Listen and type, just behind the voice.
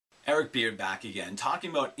Eric Beard back again, talking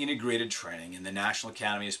about integrated training and the National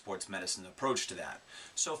Academy of Sports Medicine approach to that.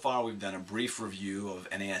 So far we've done a brief review of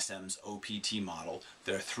NASM's OPT model,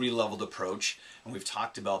 their three-leveled approach, and we've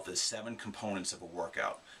talked about the 7 components of a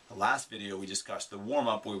workout. The last video we discussed the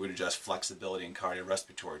warm-up where we would adjust flexibility and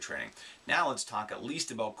cardiorespiratory training. Now let's talk at least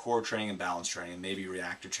about core training and balance training and maybe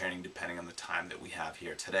reactive training depending on the time that we have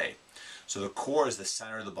here today. So the core is the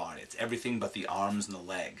center of the body. It's everything but the arms and the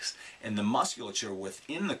legs. And the musculature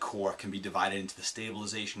within the core can be divided into the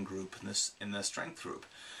stabilization group and the strength group,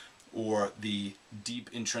 or the deep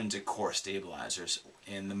intrinsic core stabilizers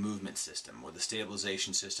in the movement system, or the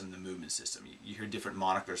stabilization system, the movement system. You hear different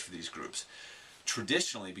monikers for these groups.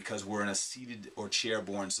 Traditionally, because we're in a seated or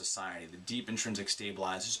chair-borne society, the deep intrinsic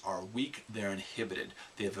stabilizers are weak, they're inhibited.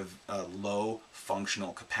 They have a low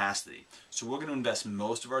functional capacity. So we're going to invest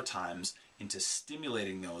most of our times into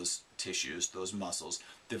stimulating those tissues, those muscles,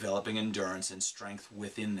 developing endurance and strength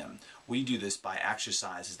within them. We do this by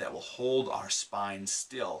exercises that will hold our spine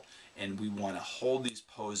still, and we want to hold these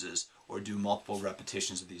poses or do multiple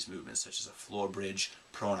repetitions of these movements, such as a floor bridge,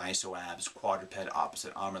 prone iso abs, quadruped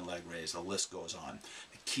opposite arm and leg raise. The list goes on.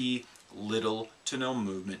 The key, little to no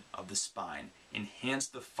movement of the spine. Enhance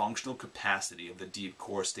the functional capacity of the deep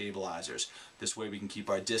core stabilizers. This way we can keep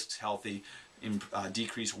our discs healthy,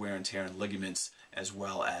 decrease wear and tear in ligaments, as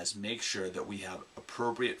well as make sure that we have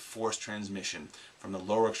appropriate force transmission from the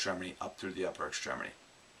lower extremity up through the upper extremity.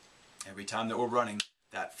 Every time that we're running,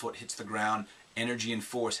 that foot hits the ground, energy and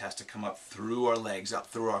force has to come up through our legs, up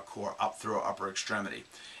through our core, up through our upper extremity.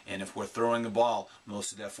 And if we're throwing a ball,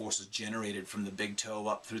 most of that force is generated from the big toe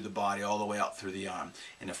up through the body, all the way up through the arm.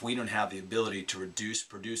 And if we don't have the ability to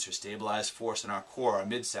produce or stabilize force in our core, our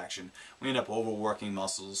midsection, we end up overworking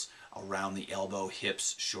muscles around the elbow,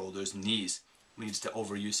 hips, shoulders, and knees. Leads to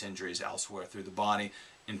overuse injuries elsewhere through the body,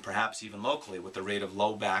 and perhaps even locally. With the rate of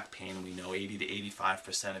low back pain, we know 80 to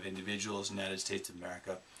 85% of individuals in the United States of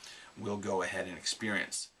America will go ahead and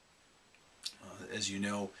experience. As you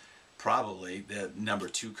know, probably the number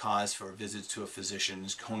 2 cause for visits to a physician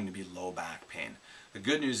is going to be low back pain. The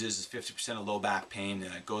good news is 50% of low back pain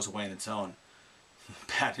goes away on its own.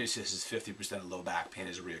 Bad news is 50% of low back pain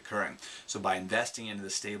is reoccurring. So by investing into the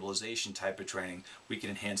stabilization type of training, we can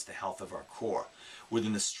enhance the health of our core.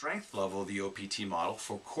 Within the strength level of the OPT model,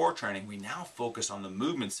 for core training, we now focus on the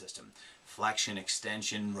movement system. Flexion,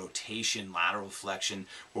 extension, rotation, lateral flexion.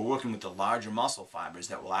 We're working with the larger muscle fibers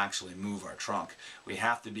that will actually move our trunk. We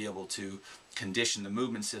have to be able to condition the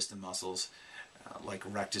movement system muscles like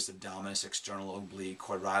rectus abdominis, external oblique,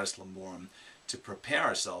 quadratus lumborum, to prepare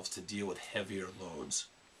ourselves to deal with heavier loads.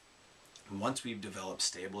 Once we've developed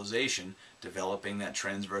stabilization, developing that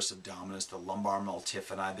transverse abdominis, the lumbar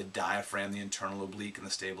multifidi, the diaphragm, the internal oblique, and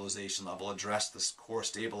the stabilization level, address the core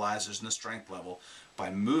stabilizers and the strength level by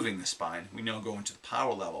moving the spine, we now go into the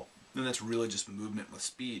power level. Then that's really just movement with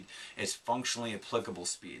speed. It's functionally applicable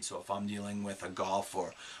speed. So if I'm dealing with a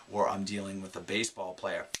golfer or I'm dealing with a baseball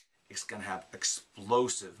player, it's going to have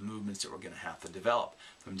explosive movements that we're going to have to develop.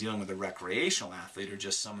 If I'm dealing with a recreational athlete or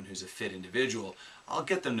just someone who's a fit individual, I'll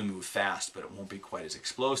get them to move fast, but it won't be quite as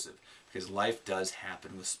explosive, because life does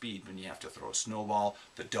happen with speed. When you have to throw a snowball,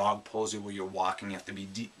 the dog pose where you're walking, you have to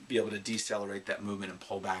be able to decelerate that movement and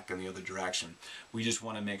pull back in the other direction. We just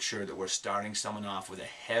want to make sure that we're starting someone off with a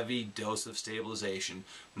heavy dose of stabilization,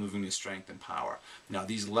 moving to strength and power. Now,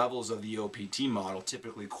 these levels of the OPT model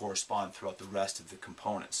typically correspond throughout the rest of the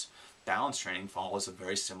components. Balance training follows a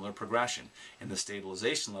very similar progression. In the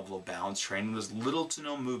stabilization level of balance training, there's little to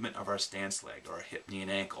no movement of our stance leg or our hip, knee, and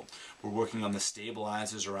ankle. We're working on the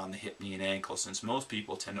stabilizers around the hip, knee, and ankle, since most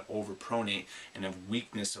people tend to overpronate and have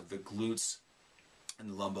weakness of the glutes and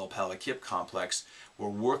the lumbopelvic hip complex. We're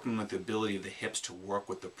working with the ability of the hips to work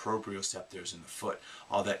with the proprioceptors in the foot.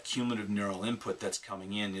 All that cumulative neural input that's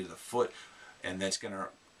coming in into the foot, and that's going to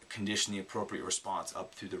condition the appropriate response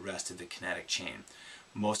up through the rest of the kinetic chain.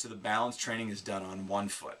 Most of the balance training is done on one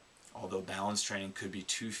foot, although balance training could be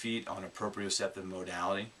 2 feet on a proprioceptive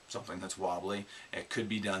modality, something that's wobbly. It could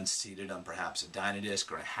be done seated on perhaps a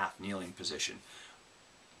dynadisc or a half kneeling position.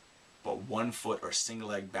 But 1 foot or single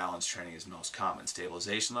leg balance training is most common.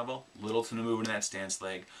 Stabilization level, little to no movement in that stance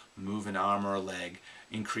leg, move an arm or a leg,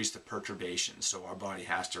 increase the perturbation. So our body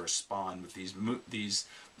has to respond with these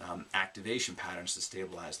activation patterns to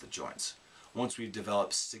stabilize the joints. Once we've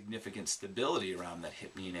developed significant stability around that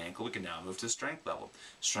hip, knee, and ankle, we can now move to strength level.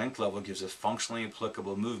 Strength level gives us functionally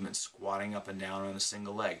applicable movements, squatting up and down on a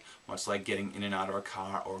single leg, much like getting in and out of a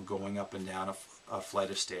car or going up and down a flight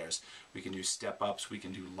of stairs. We can do step-ups, we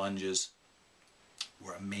can do lunges,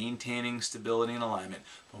 We're maintaining stability and alignment,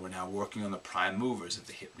 but we're now working on the prime movers of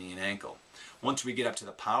the hip, knee, and ankle. Once we get up to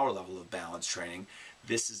the power level of balance training,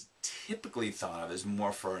 this is typically thought of as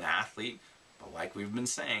more for an athlete, but like we've been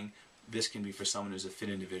saying, this can be for someone who's a fit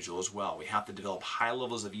individual as well. We have to develop high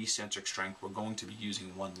levels of eccentric strength. We're going to be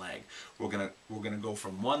using one leg. We're gonna go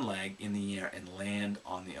from one leg in the air and land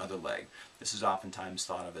on the other leg. This is oftentimes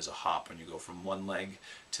thought of as a hop. When you go from one leg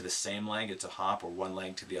to the same leg, it's a hop, or one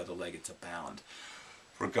leg to the other leg, it's a bound.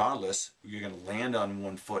 Regardless, you're going to land on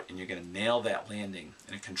one foot and you're going to nail that landing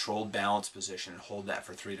in a controlled balance position and hold that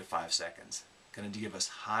for 3 to 5 seconds. Going to give us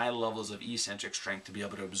high levels of eccentric strength to be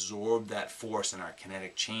able to absorb that force in our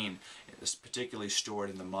kinetic chain. It's particularly stored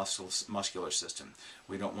in the muscular system.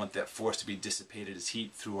 We don't want that force to be dissipated as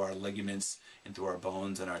heat through our ligaments and through our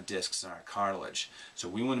bones and our discs and our cartilage. So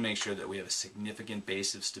we want to make sure that we have a significant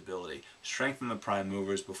base of stability. Strengthen the prime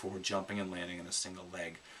movers before we're jumping and landing in a single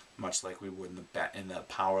leg, much like we would in the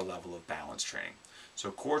power level of balance training.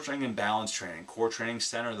 So core training and balance training. Core training,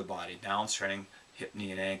 center of the body. Balance training, hip,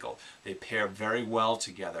 knee, and ankle. They pair very well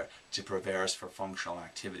together to prepare us for functional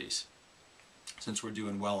activities. Since we're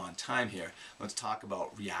doing well on time here, let's talk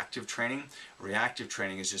about reactive training. Reactive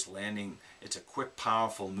training is just landing. It's a quick,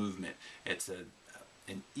 powerful movement. It's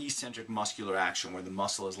an eccentric muscular action where the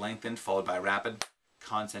muscle is lengthened followed by rapid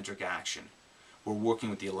concentric action. We're working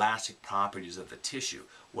with the elastic properties of the tissue.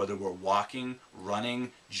 Whether we're walking,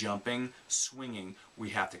 running, jumping, swinging, we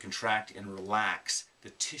have to contract and relax the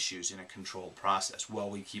tissues in a controlled process while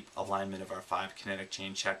we keep alignment of our 5 kinetic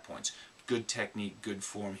chain checkpoints. Good technique, good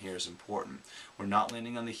form here is important. We're not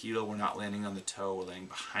landing on the heel, we're not landing on the toe, we're landing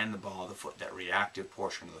behind the ball of the foot, that reactive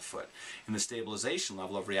portion of the foot. In the stabilization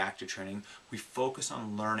level of reactive training, we focus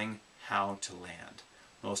on learning how to land.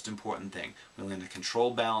 Most important thing, we land in a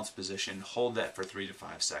controlled balance position, hold that for 3 to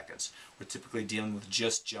 5 seconds. We're typically dealing with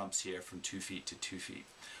just jumps here from 2 feet to 2 feet.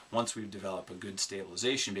 Once we've developed a good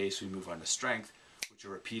stabilization base, we move on to strength, which are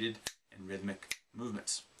repeated and rhythmic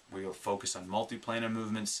movements. We will focus on multiplanar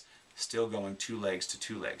movements, still going 2 legs to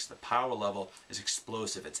 2 legs. The power level is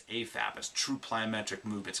explosive, it's AFAP, it's true plyometric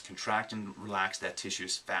movements, contract and relax that tissue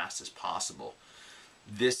as fast as possible.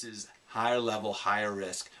 This is higher level, higher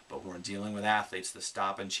risk, but when we're dealing with athletes, the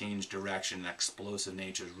stop and change direction and explosive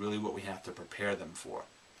nature is really what we have to prepare them for.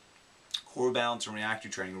 Core balance and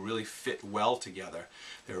reactive training really fit well together.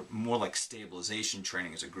 They're more like stabilization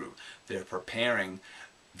training as a group. They're preparing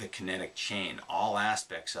the kinetic chain, all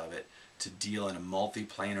aspects of it, to deal in a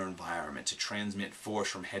multiplanar environment, to transmit force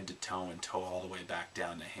from head to toe and toe all the way back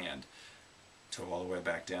down to hand. Toe all the way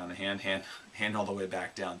back down to hand, hand all the way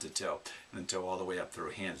back down to toe, and then toe all the way up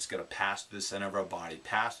through hand. It's got to pass through the center of our body,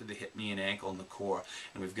 pass through the hip, knee, and ankle and the core,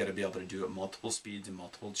 and we've got to be able to do it at multiple speeds and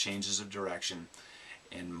multiple changes of direction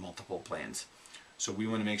and multiple planes. So we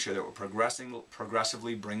want to make sure that we're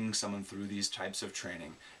progressively bringing someone through these types of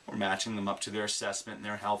training. We're matching them up to their assessment and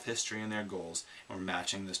their health history and their goals, and we're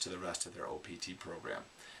matching this to the rest of their OPT program.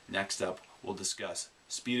 Next up, we'll discuss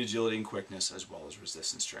speed, agility, and quickness, as well as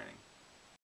resistance training.